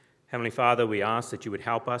Heavenly Father, we ask that you would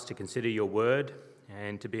help us to consider your word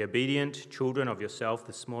and to be obedient children of yourself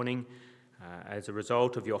this morning as a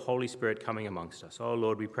result of your Holy Spirit coming amongst us. Oh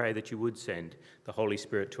Lord, we pray that you would send the Holy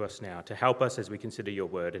Spirit to us now to help us as we consider your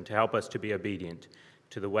word and to help us to be obedient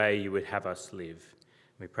to the way you would have us live.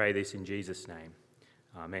 We pray this in Jesus' name.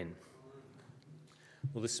 Amen.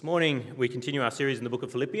 Well, this morning we continue our series in the book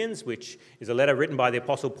of Philippians, which is a letter written by the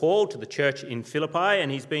Apostle Paul to the church in Philippi,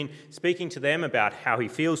 and he's been speaking to them about how he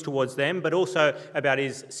feels towards them, but also about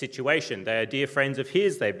his situation. They are dear friends of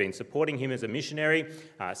his. They've been supporting him as a missionary,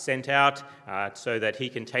 sent out so that he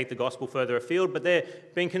can take the gospel further afield, but they're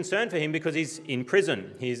being concerned for him because he's in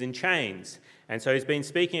prison, he's in chains. And so he's been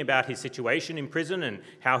speaking about his situation in prison and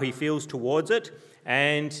how he feels towards it.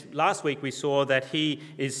 And last week we saw that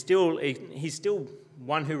he's still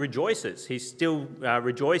one who rejoices. He's still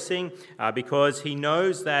rejoicing because he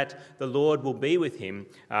knows that the Lord will be with him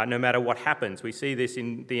no matter what happens. We see this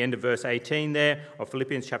in the end of verse 18 there of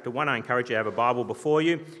Philippians chapter 1. I encourage you to have a Bible before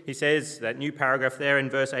you. He says, that new paragraph there in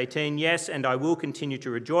verse 18, "Yes, and I will continue to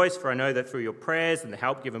rejoice, for I know that through your prayers and the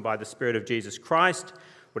help given by the Spirit of Jesus Christ,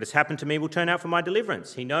 what has happened to me will turn out for my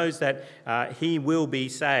deliverance." He knows that he will be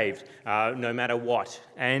saved no matter what.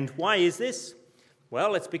 And why is this?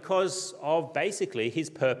 Well, it's because of basically his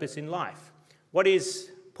purpose in life. What is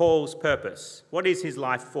Paul's purpose? What is his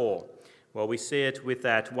life for? Well, we see it with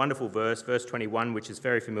that wonderful verse 21, which is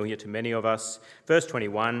very familiar to many of us. Verse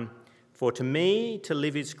 21, "For to me to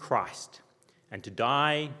live is Christ, and to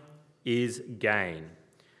die is gain."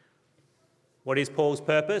 What is Paul's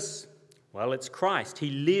purpose? Well, it's Christ.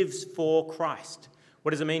 He lives for Christ.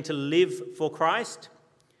 What does it mean to live for Christ?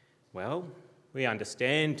 Well, we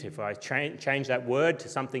understand, if I change that word to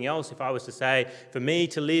something else, if I was to say, for me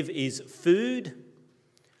to live is food,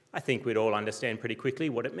 I think we'd all understand pretty quickly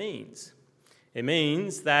what it means. It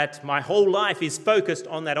means that my whole life is focused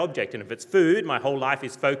on that object. And if it's food, my whole life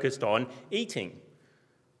is focused on eating,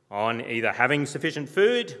 on either having sufficient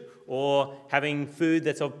food or having food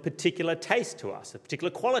that's of particular taste to us, a particular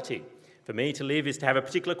quality. For me to live is to have a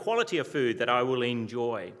particular quality of food that I will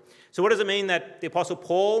enjoy. So what does it mean that the Apostle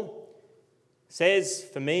Paul says,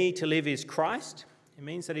 for me to live is Christ? It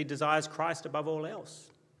means that he desires Christ above all else.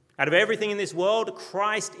 Out of everything in this world,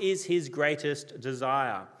 Christ is his greatest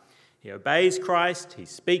desire. He obeys Christ, he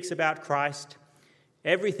speaks about Christ.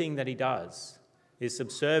 Everything that he does is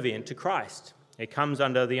subservient to Christ. It comes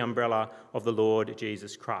under the umbrella of the Lord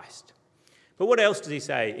Jesus Christ. But what else does he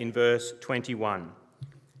say in verse 21?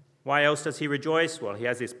 Why else does he rejoice? Well, he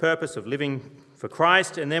has this purpose of living for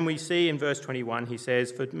Christ, and then we see in verse 21, he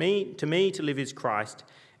says, to me to live is Christ,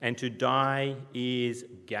 and to die is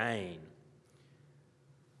gain.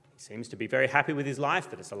 He seems to be very happy with his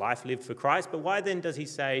life, that it's a life lived for Christ, but why then does he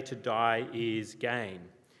say to die is gain?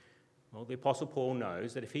 Well, the Apostle Paul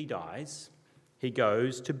knows that if he dies, he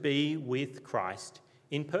goes to be with Christ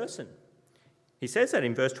in person. He says that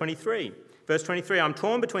in verse 23. Verse 23, "I'm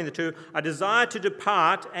torn between the two. I desire to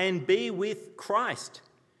depart and be with Christ."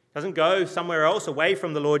 Doesn't go somewhere else away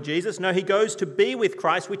from the Lord Jesus. No, he goes to be with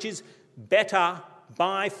Christ, which is better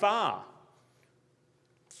by far.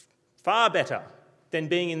 Far better than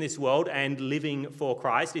being in this world and living for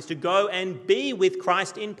Christ is to go and be with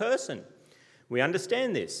Christ in person. We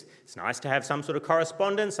understand this. It's nice to have some sort of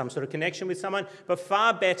correspondence, some sort of connection with someone, but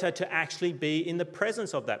far better to actually be in the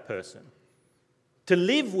presence of that person, to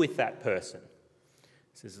live with that person.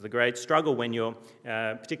 This is the great struggle when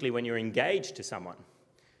particularly when you're engaged to someone.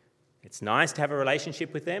 It's nice to have a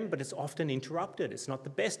relationship with them, but it's often interrupted. It's not the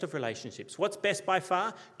best of relationships. What's best by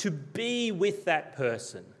far? To be with that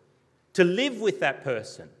person, to live with that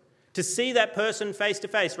person, to see that person face to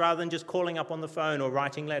face rather than just calling up on the phone or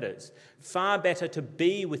writing letters. Far better to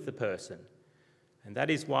be with the person. And that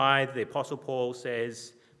is why the Apostle Paul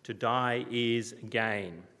says to die is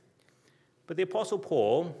gain. But the Apostle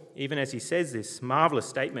Paul, even as he says this marvellous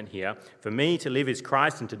statement here, for me to live is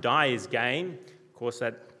Christ and to die is gain, of course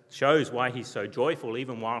that shows why he's so joyful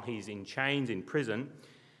even while he's in chains in prison,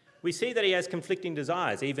 we see that he has conflicting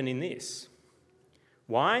desires even in this.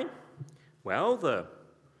 Why? Well, the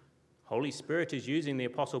Holy Spirit is using the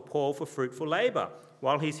Apostle Paul for fruitful labour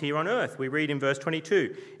while he's here on earth. We read in verse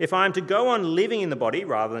 22, "If I am to go on living in the body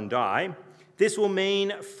rather than die, this will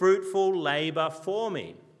mean fruitful labour for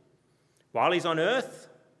me." While he's on earth,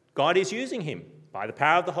 God is using him by the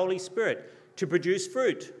power of the Holy Spirit to produce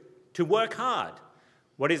fruit, to work hard.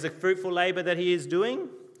 What is the fruitful labour that he is doing?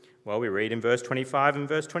 Well, we read in verse 25 and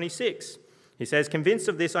verse 26. He says, "Convinced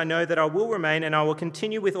of this, I know that I will remain and I will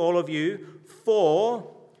continue with all of you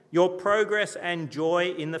for your progress and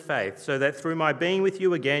joy in the faith, so that through my being with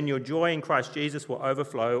you again, your joy in Christ Jesus will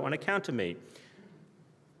overflow on account of me."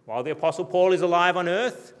 while the Apostle Paul is alive on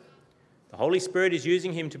earth, the Holy Spirit is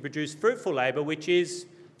using him to produce fruitful labour, which is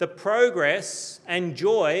the progress and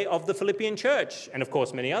joy of the Philippian church, and of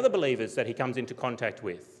course many other believers that he comes into contact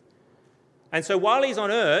with. And so while he's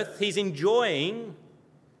on earth, he's enjoying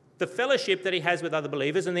the fellowship that he has with other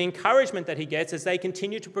believers and the encouragement that he gets as they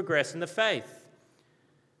continue to progress in the faith.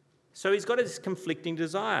 So he's got this conflicting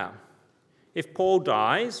desire. If Paul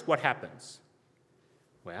dies, what happens?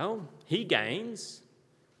 Well, he gains,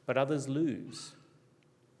 but others lose.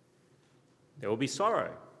 There will be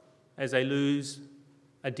sorrow as they lose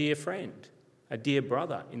a dear friend, a dear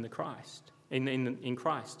brother in Christ. And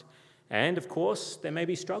of course, there may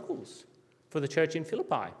be struggles for the church in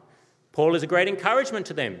Philippi. Paul is a great encouragement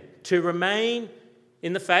to them to remain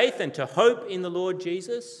in the faith and to hope in the Lord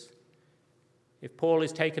Jesus. If Paul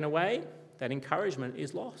is taken away, that encouragement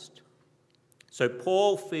is lost. So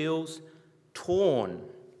Paul feels torn,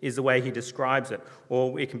 is the way he describes it.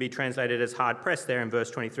 Or it can be translated as hard-pressed there in verse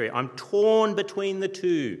 23. I'm torn between the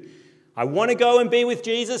two. I want to go and be with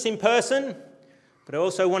Jesus in person, but I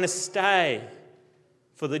also want to stay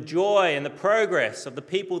for the joy and the progress of the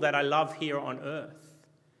people that I love here on earth.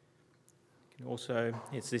 Also,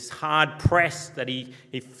 it's this hard press that he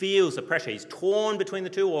feels the pressure. He's torn between the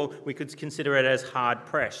two, or we could consider it as hard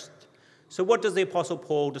pressed. So what does the Apostle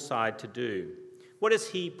Paul decide to do? What does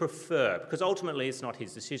he prefer? Because ultimately it's not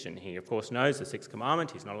his decision. He, of course, knows the sixth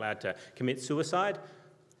commandment. He's not allowed to commit suicide.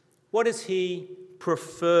 What does he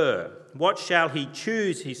prefer? What shall he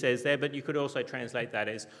choose, he says there, but you could also translate that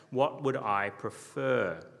as, what would I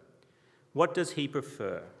prefer? What does he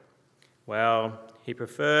prefer? Well, he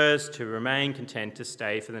prefers to remain content to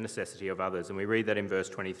stay for the necessity of others. And we read that in verse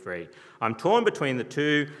 23. I'm torn between the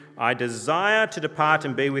two. I desire to depart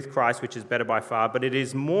and be with Christ, which is better by far, but it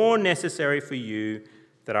is more necessary for you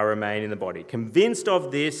that I remain in the body. Convinced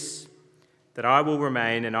of this, that I will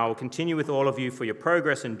remain and I will continue with all of you for your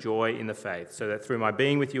progress and joy in the faith, so that through my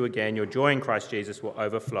being with you again, your joy in Christ Jesus will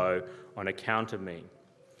overflow on account of me.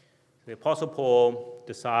 The Apostle Paul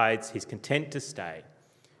decides he's content to stay.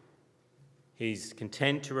 He's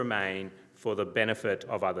content to remain for the benefit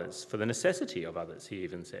of others, for the necessity of others, he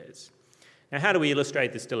even says. Now, how do we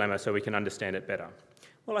illustrate this dilemma so we can understand it better?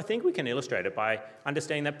 Well, I think we can illustrate it by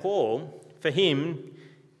understanding that Paul, for him,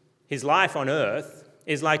 his life on earth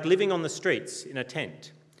is like living on the streets in a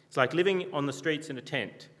tent. It's like living on the streets in a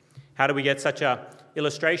tent. How do we get such an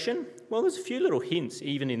illustration? Well, there's a few little hints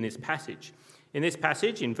even in this passage. In this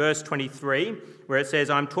passage, in verse 23, where it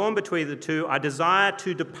says, I'm torn between the two, I desire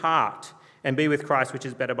to depart and be with Christ, which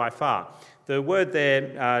is better by far. The word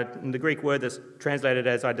there, the Greek word that's translated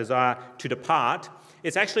as I desire to depart,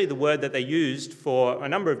 it's actually the word that they used for a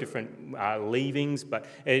number of different leavings, but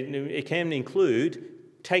it can include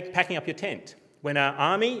packing up your tent. When an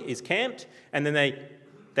army is camped and then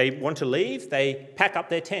they want to leave, they pack up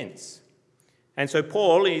their tents. And so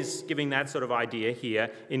Paul is giving that sort of idea here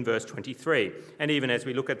in verse 23. And even as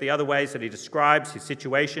we look at the other ways that he describes his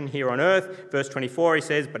situation here on earth, verse 24 he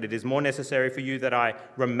says, but it is more necessary for you that I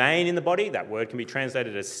remain in the body. That word can be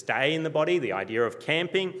translated as stay in the body, the idea of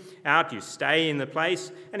camping out, you stay in the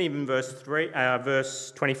place. And even verse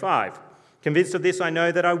 25. Convinced of this, I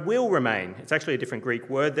know that I will remain. It's actually a different Greek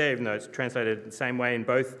word there, even though it's translated the same way in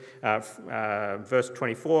both verse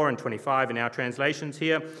 24 and 25 in our translations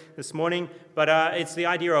here this morning. But it's the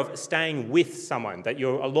idea of staying with someone, that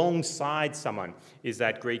you're alongside someone, is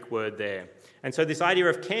that Greek word there. And so this idea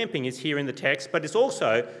of camping is here in the text, but it's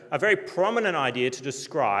also a very prominent idea to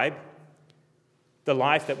describe the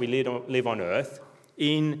life that we live on earth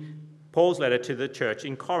in Paul's letter to the church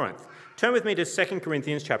in Corinth. Turn with me to 2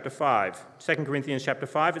 Corinthians chapter 5. 2 Corinthians chapter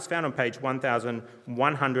 5, it's found on page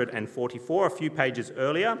 1144, a few pages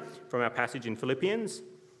earlier from our passage in Philippians.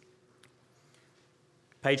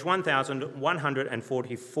 Page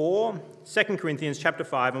 1144, 2 Corinthians chapter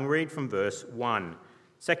 5, and we'll read from verse 1.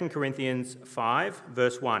 2 Corinthians 5,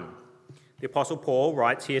 verse 1. The Apostle Paul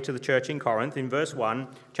writes here to the church in Corinth in verse 1,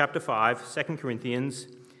 chapter 5, 2 Corinthians.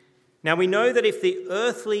 Now we know that if the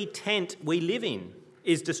earthly tent we live in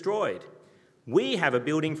is destroyed, we have a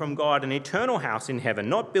building from God, an eternal house in heaven,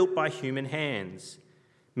 not built by human hands.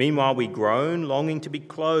 Meanwhile, we groan, longing to be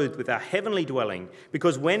clothed with our heavenly dwelling,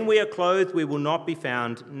 because when we are clothed, we will not be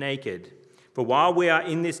found naked. For while we are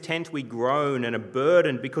in this tent, we groan and are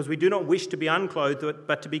burdened, because we do not wish to be unclothed,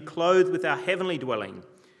 but to be clothed with our heavenly dwelling,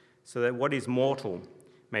 so that what is mortal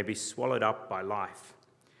may be swallowed up by life.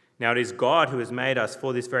 Now it is God who has made us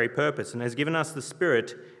for this very purpose and has given us the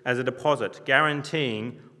Spirit as a deposit,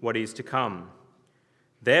 guaranteeing what is to come.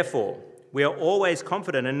 Therefore, we are always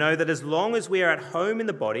confident and know that as long as we are at home in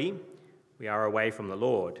the body, we are away from the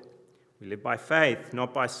Lord. We live by faith,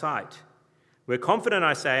 not by sight. We're confident,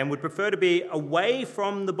 I say, and would prefer to be away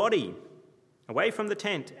from the body, away from the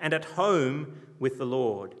tent, and at home with the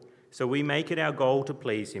Lord. So we make it our goal to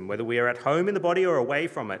please him, whether we are at home in the body or away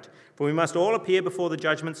from it. For we must all appear before the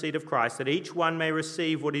judgment seat of Christ, that each one may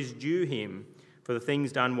receive what is due him for the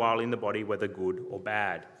things done while in the body, whether good or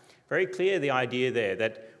bad. Very clear, the idea there,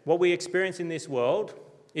 that what we experience in this world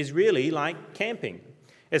is really like camping.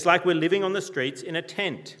 It's like we're living on the streets in a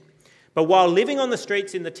tent. But while living on the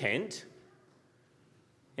streets in the tent,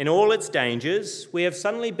 in all its dangers, we have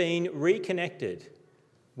suddenly been reconnected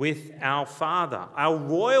with our Father, our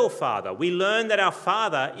royal Father. We learn that our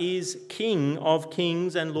Father is King of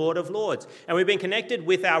kings and Lord of lords. And we've been connected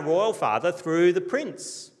with our royal Father through the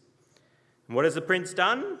Prince. And what has the Prince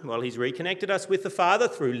done? Well, he's reconnected us with the Father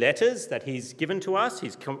through letters that he's given to us.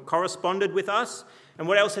 He's corresponded with us. And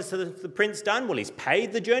what else has the Prince done? Well, he's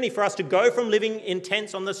paid the journey for us to go from living in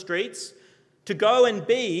tents on the streets to go and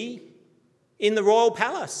be in the royal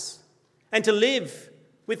palace and to live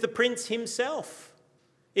with the Prince himself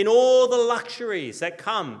in all the luxuries that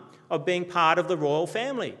come of being part of the royal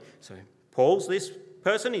family. So Paul's this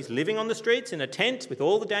person, he's living on the streets in a tent with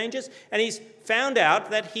all the dangers, and he's found out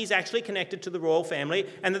that he's actually connected to the royal family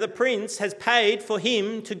and that the Prince has paid for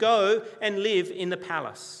him to go and live in the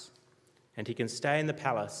palace. And he can stay in the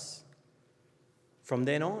palace from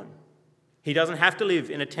then on. He doesn't have to live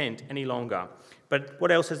in a tent any longer. But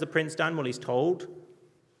what else has the Prince done? Well, he's told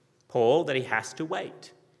Paul that he has to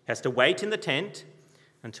wait. He has to wait in the tent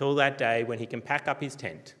until that day when he can pack up his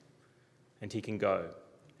tent and he can go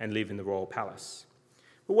and live in the royal palace.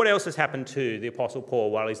 But what else has happened to the Apostle Paul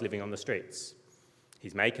while he's living on the streets?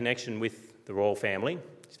 He's made connection with the royal family.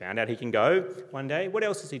 He's found out he can go one day. What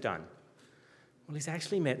else has he done? Well, he's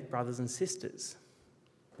actually met brothers and sisters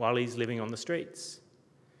while he's living on the streets.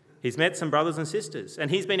 He's met some brothers and sisters,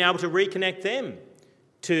 and he's been able to reconnect them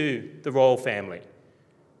to the royal family.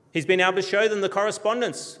 He's been able to show them the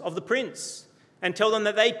correspondence of the Prince and tell them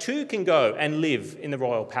that they too can go and live in the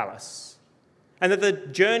royal palace and that the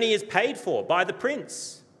journey is paid for by the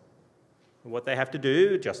Prince. And what they have to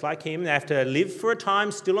do, just like him, they have to live for a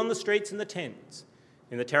time still on the streets in the tents,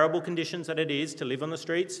 in the terrible conditions that it is to live on the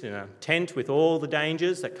streets in a tent with all the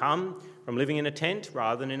dangers that come from living in a tent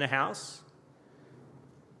rather than in a house.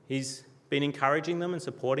 He's been encouraging them and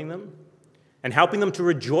supporting them and helping them to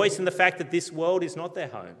rejoice in the fact that this world is not their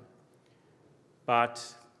home.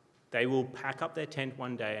 But they will pack up their tent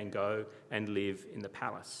one day and go and live in the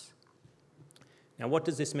palace. Now, what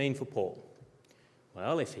does this mean for Paul?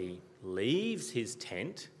 Well, if he leaves his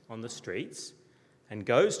tent on the streets and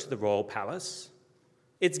goes to the royal palace,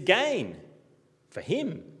 it's gain for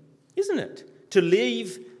him, isn't it? To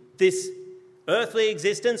leave this earthly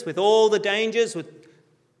existence with all the dangers, with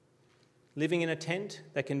living in a tent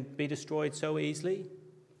that can be destroyed so easily.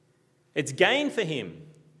 It's gain for him.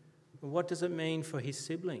 But what does it mean for his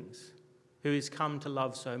siblings, who he's come to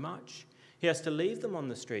love so much? He has to leave them on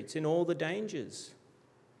the streets in all the dangers.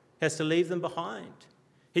 He has to leave them behind.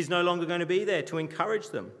 He's no longer going to be there to encourage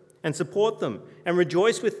them and support them and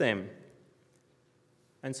rejoice with them.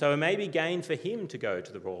 And so it may be gain for him to go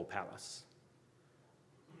to the royal palace,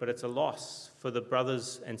 but it's a loss for the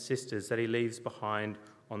brothers and sisters that he leaves behind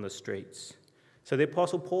on the streets. So the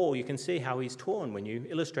Apostle Paul, you can see how he's torn when you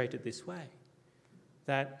illustrate it this way,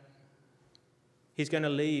 that he's going to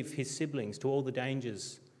leave his siblings to all the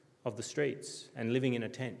dangers of the streets and living in a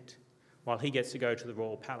tent while he gets to go to the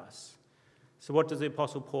royal palace. So what does the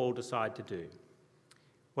Apostle Paul decide to do?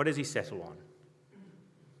 What does he settle on?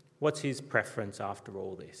 What's his preference after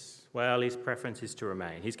all this? Well, his preference is to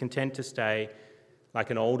remain. He's content to stay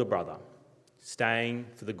like an older brother, staying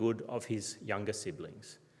for the good of his younger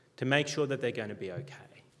siblings, to make sure that they're going to be okay.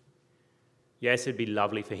 Yes, it'd be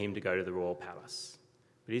lovely for him to go to the royal palace,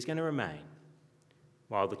 but he's going to remain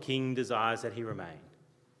while the king desires that he remain,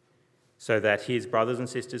 so that his brothers and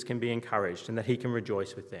sisters can be encouraged and that he can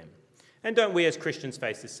rejoice with them. And don't we as Christians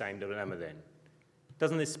face the same dilemma then?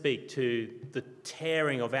 Doesn't this speak to the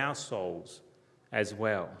tearing of our souls as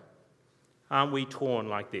well? Aren't we torn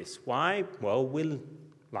like this? Why? Well, we're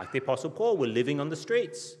like the Apostle Paul, we're living on the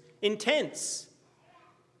streets, in tents.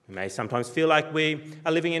 We may sometimes feel like we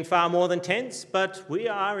are living in far more than tents, but we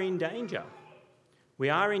are in danger. We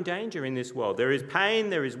are in danger in this world. There is pain,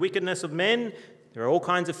 there is wickedness of men, there are all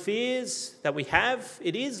kinds of fears that we have.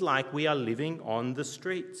 It is like we are living on the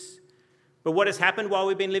streets. But what has happened while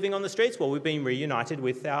we've been living on the streets? Well, we've been reunited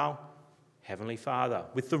with our Heavenly Father,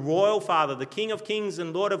 with the Royal Father, the King of Kings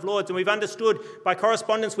and Lord of Lords. And we've understood by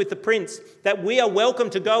correspondence with the Prince that we are welcome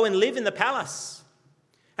to go and live in the palace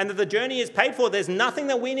and that the journey is paid for. There's nothing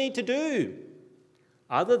that we need to do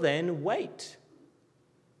other than wait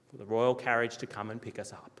for the royal carriage to come and pick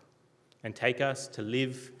us up and take us to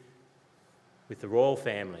live with the royal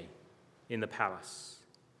family in the palace.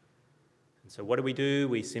 And so what do?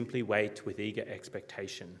 We simply wait with eager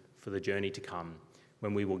expectation for the journey to come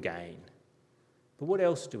when we will gain. But what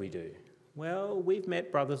else do we do? Well, we've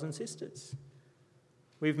met brothers and sisters.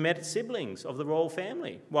 We've met siblings of the royal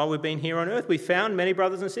family. While we've been here on earth, we've found many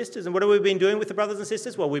brothers and sisters. And what have we been doing with the brothers and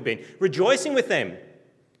sisters? Well, we've been rejoicing with them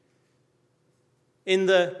in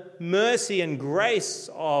the mercy and grace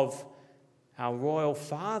of our royal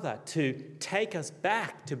Father to take us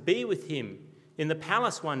back to be with him in the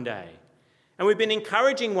palace one day. And we've been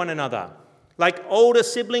encouraging one another, like older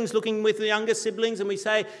siblings looking with the younger siblings, and we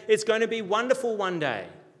say, it's going to be wonderful one day.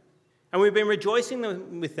 And we've been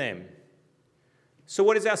rejoicing with them. So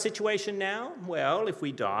what is our situation now? Well, if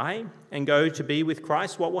we die and go to be with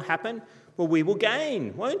Christ, what will happen? Well, we will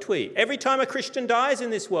gain, won't we? Every time a Christian dies in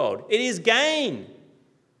this world, it is gain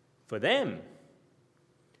for them.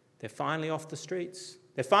 They're finally off the streets.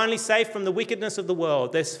 They're finally safe from the wickedness of the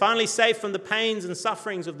world. They're finally safe from the pains and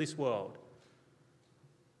sufferings of this world.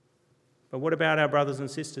 But what about our brothers and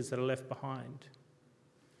sisters that are left behind?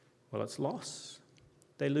 Well, it's loss.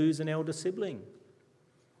 They lose an elder sibling.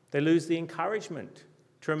 They lose the encouragement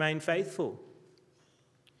to remain faithful.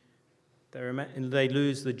 They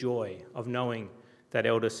lose the joy of knowing that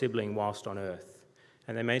elder sibling whilst on earth.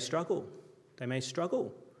 And they may struggle. They may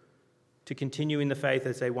struggle to continue in the faith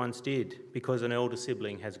as they once did because an elder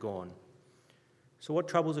sibling has gone. So what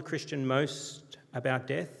troubles a Christian most about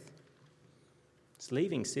death? It's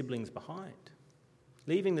leaving siblings behind.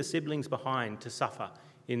 Leaving the siblings behind to suffer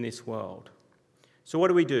in this world. So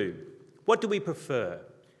what do? What do we prefer?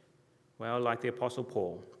 Well, like the Apostle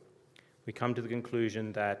Paul, we come to the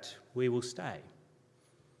conclusion that we will stay.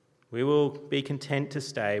 We will be content to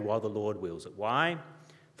stay while the Lord wills it. Why?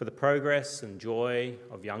 For the progress and joy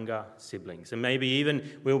of younger siblings. And maybe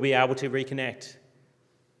even we'll be able to reconnect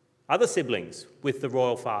other siblings with the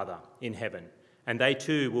royal Father in heaven. And they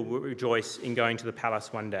too will rejoice in going to the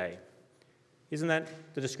palace one day. Isn't that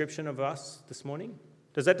the description of us this morning?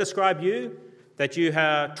 Does that describe you? That you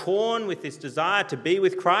are torn with this desire to be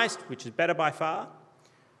with Christ, which is better by far,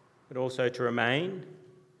 but also to remain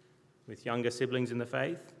with younger siblings in the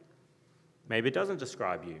faith? Maybe it doesn't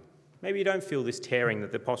describe you. Maybe you don't feel this tearing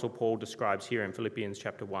that the Apostle Paul describes here in Philippians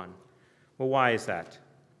chapter 1. Well, why is that?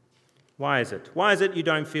 Why is it? Why is it you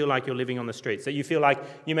don't feel like you're living on the streets, that you feel like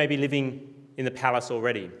you may be living in the palace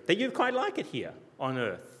already, that you quite like it here on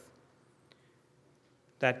earth?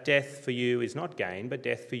 That death for you is not gain, but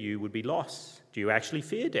death for you would be loss. Do you actually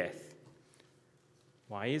fear death?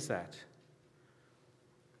 Why is that?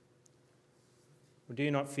 Or do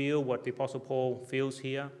you not feel what the Apostle Paul feels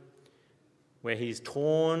here, where he's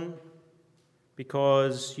torn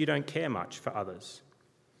because you don't care much for others?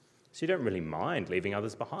 So you don't really mind leaving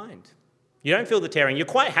others behind. You don't feel the tearing. You're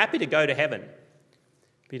quite happy to go to heaven,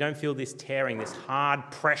 but you don't feel this tearing, this hard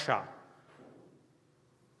pressure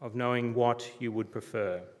of knowing what you would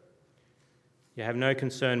prefer. You have no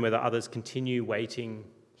concern whether others continue waiting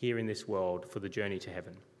here in this world for the journey to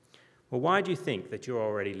heaven. Well, why do you think that you're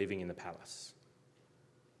already living in the palace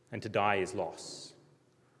and to die is loss?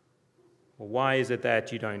 Well, why is it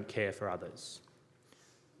that you don't care for others?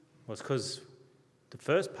 Well, it's because the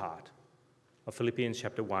first part of Philippians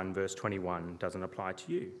chapter 1, verse 21 doesn't apply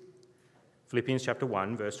to you. Philippians chapter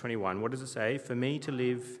 1, verse 21, what does it say? For me to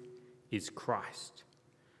live is Christ.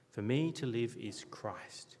 For me to live is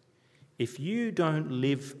Christ. If you don't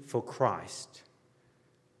live for Christ,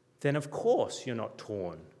 then of course you're not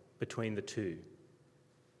torn between the two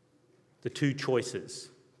choices,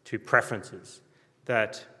 two preferences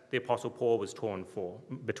that the Apostle Paul was torn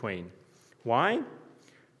between. Why?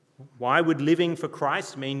 Why would living for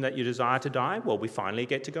Christ mean that you desire to die? Well, we finally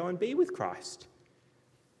get to go and be with Christ.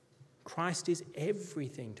 Christ is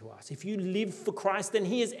everything to us. If you live for Christ, then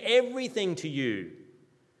he is everything to you.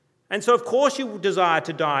 And so, of course, you desire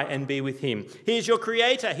to die and be with him. He is your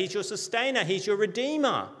creator. He's your sustainer. He's your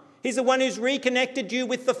redeemer. He's the one who's reconnected you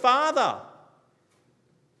with the Father.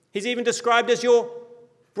 He's even described as your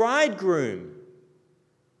bridegroom.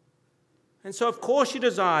 And so, of course, you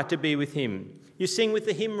desire to be with him. You sing with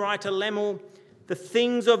the hymn writer Lemmel, the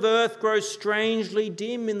things of earth grow strangely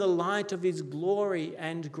dim in the light of his glory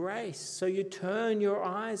and grace. So you turn your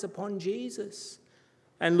eyes upon Jesus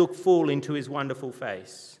and look full into his wonderful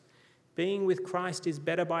face. Being with Christ is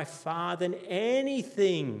better by far than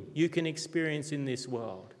anything you can experience in this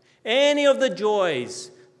world. Any of the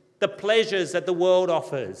joys, the pleasures that the world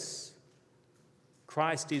offers.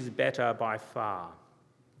 Christ is better by far.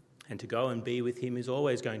 And to go and be with him is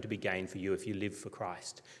always going to be gain for you if you live for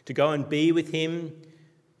Christ. To go and be with him,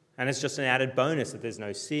 and it's just an added bonus that there's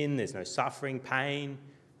no sin, there's no suffering, pain.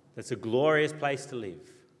 That's a glorious place to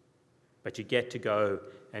live. But you get to go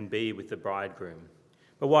and be with the bridegroom.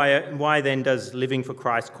 But why then does living for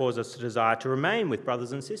Christ cause us to desire to remain with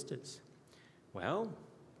brothers and sisters? Well,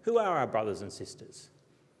 who are our brothers and sisters?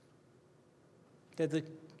 They're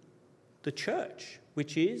the church,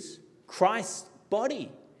 which is Christ's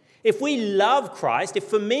body. If we love Christ, if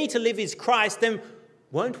for me to live is Christ, then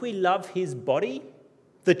won't we love his body,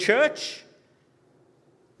 the church?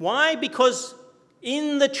 Why? Because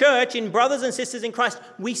in the church, in brothers and sisters in Christ,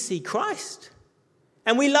 we see Christ.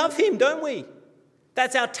 And we love him, don't we?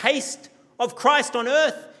 That's our taste of Christ on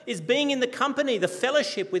earth, is being in the company, the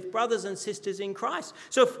fellowship with brothers and sisters in Christ.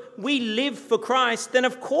 So if we live for Christ, then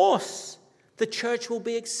of course the church will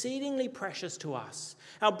be exceedingly precious to us.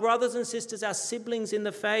 Our brothers and sisters, our siblings in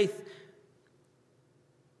the faith,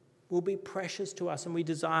 will be precious to us, and we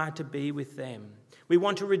desire to be with them. We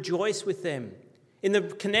want to rejoice with them in the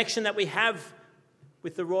connection that we have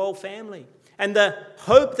with the royal family and the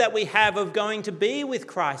hope that we have of going to be with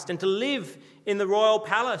Christ and to live in the royal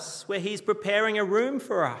palace where he's preparing a room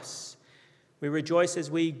for us. We rejoice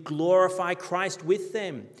as we glorify Christ with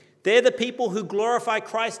them. They're the people who glorify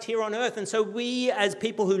Christ here on earth, and so we, as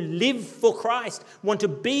people who live for Christ, want to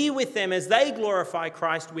be with them as they glorify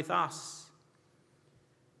Christ with us.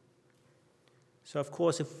 So, of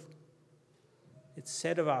course, if it's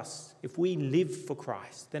said of us, if we live for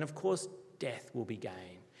Christ, then of course death will be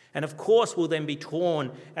gain. And of course we'll then be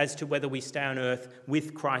torn as to whether we stay on earth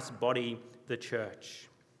with Christ's body, the church.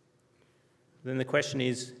 Then the question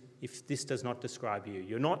is, if this does not describe you,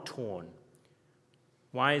 you're not torn.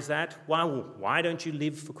 Why is that? Why don't you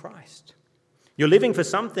live for Christ? You're living for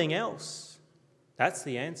something else. That's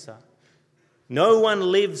the answer. No one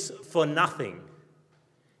lives for nothing.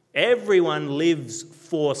 Everyone lives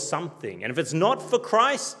for something. And if it's not for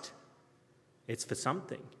Christ, it's for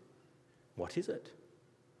something. What is it?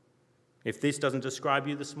 If this doesn't describe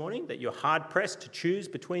you this morning, that you're hard-pressed to choose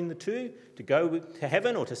between the two, to go to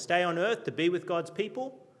heaven or to stay on earth, to be with God's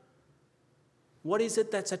people, what is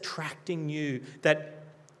it that's attracting you, that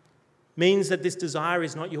means that this desire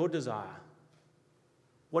is not your desire?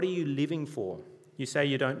 What are you living for? You say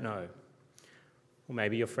you don't know. Or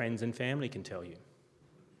maybe your friends and family can tell you.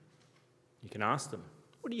 You can ask them,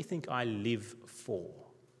 what do you think I live for?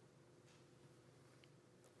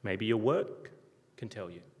 Maybe your work can tell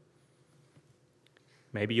you.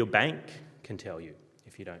 Maybe your bank can tell you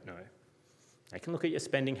if you don't know. They can look at your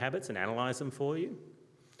spending habits and analyse them for you.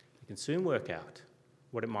 You can soon work out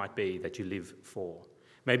what it might be that you live for.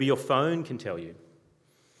 Maybe your phone can tell you.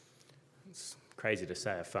 It's crazy to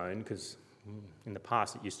say a phone because in the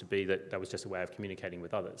past it used to be that was just a way of communicating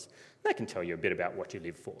with others. That can tell you a bit about what you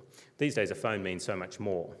live for. These days a phone means so much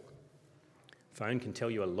more. A phone can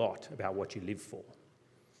tell you a lot about what you live for.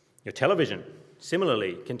 Your television,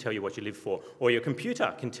 similarly, can tell you what you live for. Or your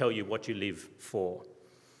computer can tell you what you live for.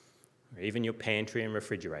 Or even your pantry and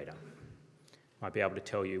refrigerator might be able to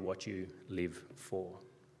tell you what you live for.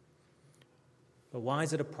 But why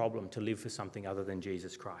is it a problem to live for something other than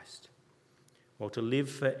Jesus Christ? Well, to live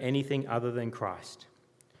for anything other than Christ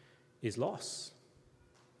is loss.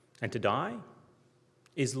 And to die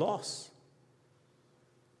is loss.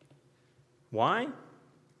 Why?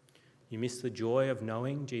 You miss the joy of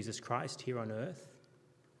knowing Jesus Christ here on earth.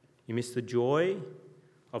 You miss the joy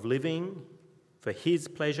of living for his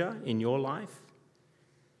pleasure in your life.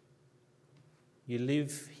 You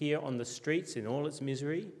live here on the streets in all its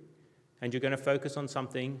misery, and you're going to focus on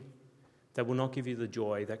something that will not give you the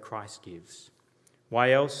joy that Christ gives.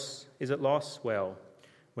 Why else is it loss? Well,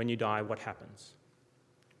 when you die, what happens?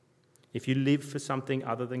 If you live for something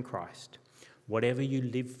other than Christ, whatever you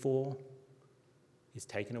live for is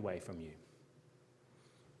taken away from you.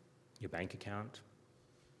 Your bank account,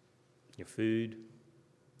 your food,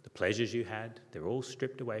 the pleasures you had, they're all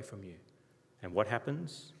stripped away from you. And what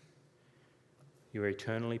happens? You're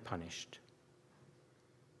eternally punished.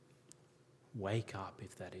 Wake up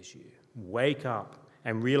if that is you. Wake up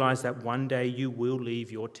and realise that one day you will leave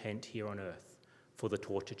your tent here on earth for the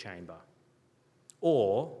torture chamber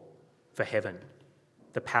or for heaven,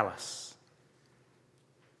 the palace.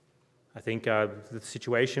 I think the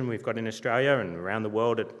situation we've got in Australia and around the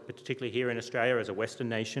world, particularly here in Australia as a Western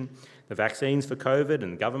nation, the vaccines for COVID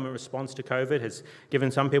and the government response to COVID has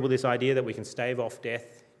given some people this idea that we can stave off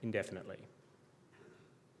death indefinitely.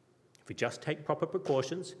 If we just take proper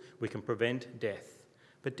precautions, we can prevent death.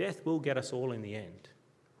 But death will get us all in the end.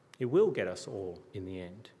 It will get us all in the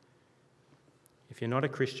end. If you're not a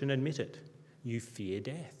Christian, admit it. You fear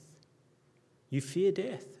death. you fear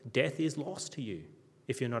death. Death is loss to you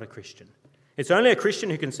if you're not a Christian. It's only a Christian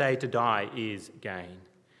who can say to die is gain.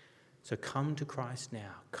 So come to Christ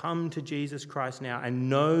now. Come to Jesus Christ now and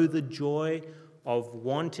know the joy of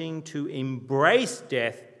wanting to embrace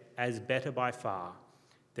death as better by far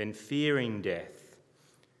than fearing death.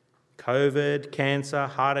 COVID, cancer,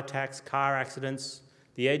 heart attacks, car accidents,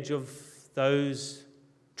 the edge of those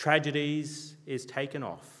tragedies is taken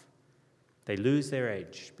off. They lose their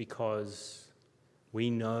edge because we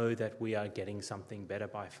know that we are getting something better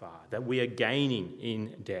by far, that we are gaining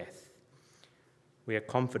in death. We are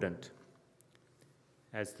confident,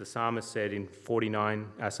 as the psalmist said in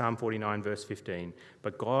Psalm 49, verse 15,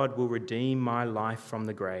 "But God will redeem my life from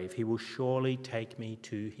the grave. He will surely take me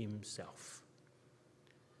to himself."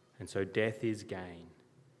 And so death is gain.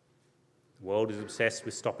 The world is obsessed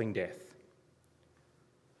with stopping death.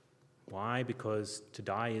 Why? Because to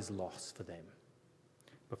die is loss for them.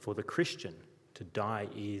 But for the Christian, to die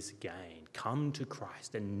is gain. Come to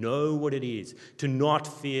Christ and know what it is to not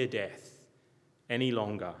fear death any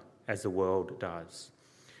longer as the world does.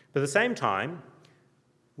 But at the same time,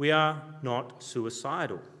 we are not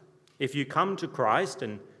suicidal. If you come to Christ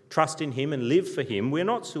and trust in him and live for him, we're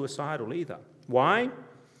not suicidal either. Why?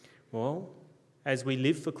 Well, as we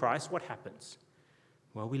live for Christ, what happens?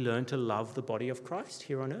 Well, we learn to love the body of Christ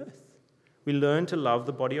here on earth. We learn to love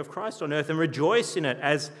the body of Christ on earth and rejoice in it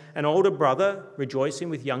as an older brother rejoicing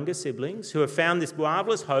with younger siblings who have found this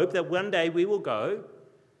marvellous hope that one day we will go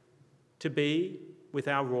to be with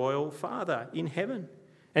our royal Father in heaven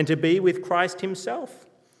and to be with Christ himself.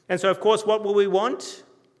 And so, of course, what will we want?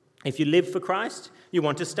 If you live for Christ, you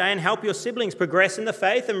want to stay and help your siblings progress in the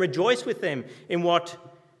faith and rejoice with them in what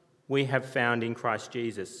we have found in Christ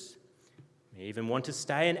Jesus. We even want to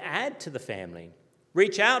stay and add to the family.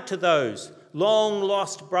 Reach out to those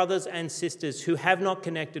long-lost brothers and sisters who have not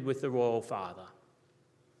connected with the royal Father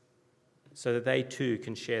so that they too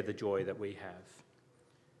can share the joy that we have.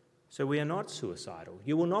 So we are not suicidal.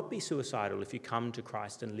 You will not be suicidal if you come to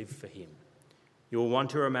Christ and live for him. You will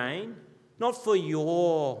want to remain, not for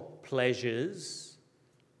your pleasures,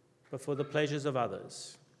 but for the pleasures of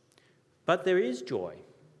others. But there is joy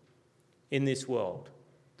in this world.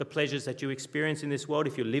 The pleasures that you experience in this world,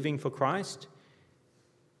 if you're living for Christ,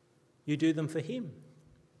 you do them for him.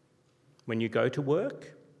 When you go to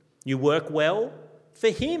work, you work well for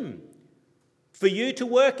him. For you to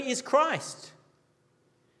work is Christ.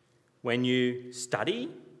 When you study,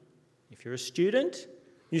 if you're a student,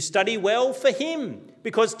 you study well for him,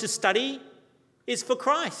 because to study is for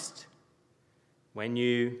Christ. When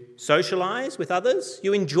you socialise with others,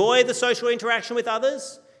 you enjoy the social interaction with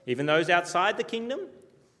others, even those outside the kingdom,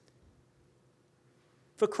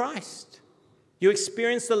 for Christ. You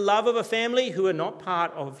experience the love of a family who are not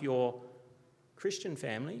part of your Christian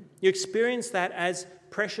family. You experience that as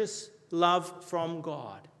precious love from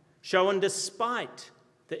God, shown despite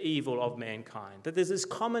the evil of mankind, that there's this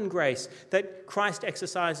common grace that Christ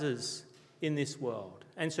exercises in this world.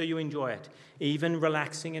 And so you enjoy it. Even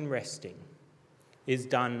relaxing and resting is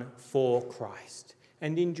done for Christ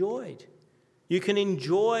and enjoyed. You can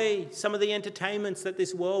enjoy some of the entertainments that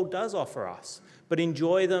this world does offer us, but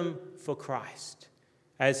enjoy them for Christ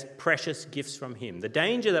as precious gifts from him. The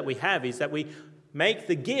danger that we have is that we make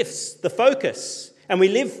the gifts the focus and we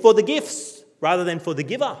live for the gifts rather than for the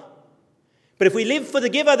giver. But if we live for the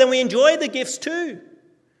giver, then we enjoy the gifts too,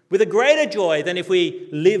 with a greater joy than if we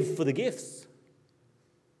live for the gifts.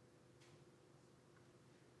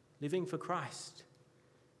 Living for Christ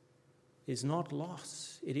is not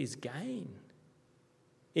loss, it is gain.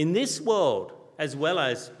 In this world, as well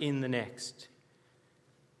as in the next,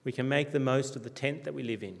 we can make the most of the tent that we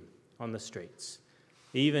live in on the streets,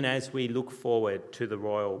 even as we look forward to the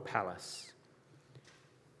royal palace.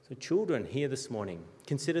 So children here this morning,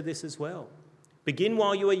 consider this as well. Begin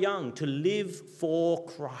while you are young to live for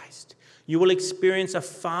Christ. You will experience a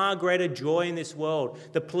far greater joy in this world.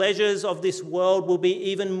 The pleasures of this world will be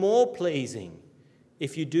even more pleasing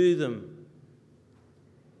if you do them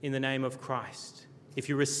in the name of Christ, if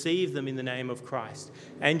you receive them in the name of Christ.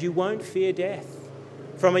 And you won't fear death.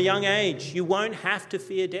 From a young age, you won't have to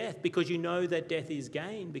fear death because you know that death is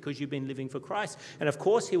gain because you've been living for Christ. And of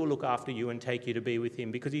course, he will look after you and take you to be with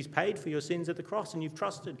him because he's paid for your sins at the cross and you've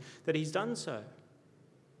trusted that he's done so.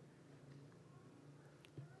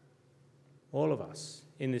 All of us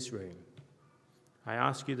in this room, I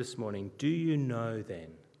ask you this morning, do you know then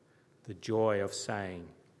the joy of saying,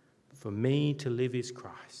 for me to live is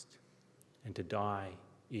Christ and to die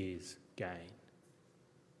is gain?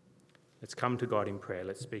 Let's come to God in prayer.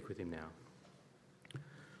 Let's speak with him now.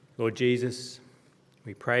 Lord Jesus,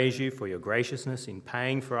 We praise you for your graciousness in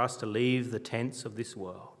paying for us to leave the tents of this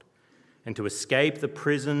world and to escape the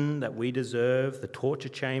prison that we deserve, the torture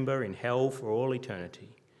chamber in hell for all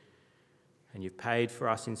eternity. And you've paid for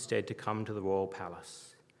us instead to come to the royal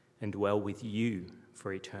palace and dwell with you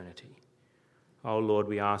for eternity. Oh Lord,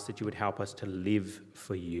 we ask that you would help us to live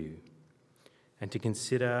for you and to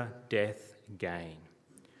consider death gain,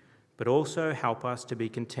 but also help us to be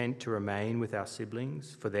content to remain with our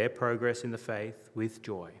siblings for their progress in the faith with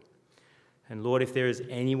joy. And Lord, if there is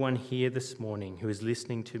anyone here this morning who is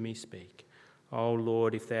listening to me speak, oh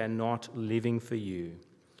Lord, if they are not living for you,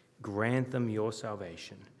 grant them your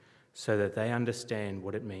salvation so that they understand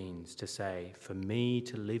what it means to say, for me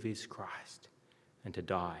to live is Christ and to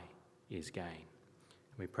die is gain.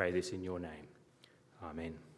 We pray this in your name. Amen.